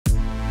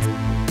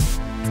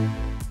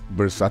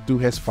Bersatu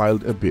has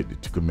filed a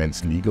bid to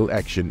commence legal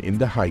action in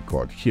the High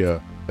Court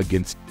here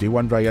against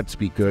Dewan Rakyat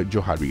Speaker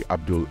Johari,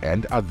 Abdul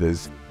and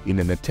others in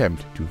an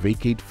attempt to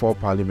vacate 4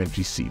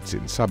 parliamentary seats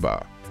in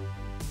Sabah.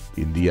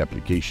 In the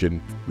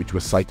application, which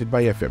was cited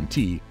by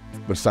FMT,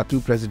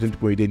 Bersatu President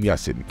Muhyiddin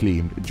Yassin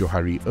claimed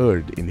Johari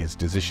erred in his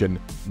decision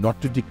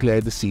not to declare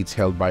the seats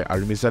held by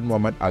Armizan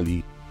Muhammad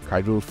Ali,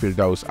 Khairul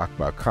Firdaus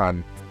Akbar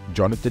Khan,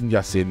 Jonathan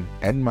Yassin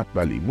and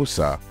Matbali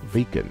Musa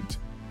vacant.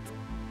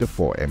 The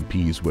 4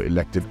 MPs were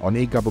elected on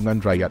a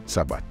Gabungan Rakyat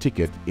Sabah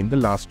ticket in the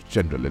last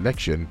general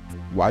election,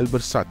 while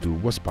Bersatu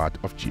was part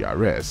of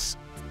GRS.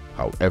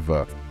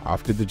 However,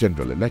 after the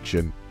general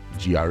election,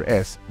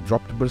 GRS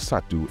dropped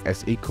Bersatu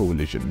as a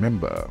coalition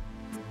member.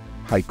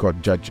 High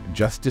Court Judge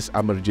Justice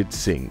Amarjit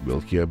Singh will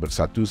hear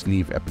Bersatu's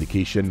leave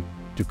application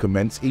to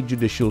commence a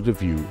judicial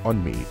review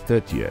on May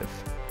 30th.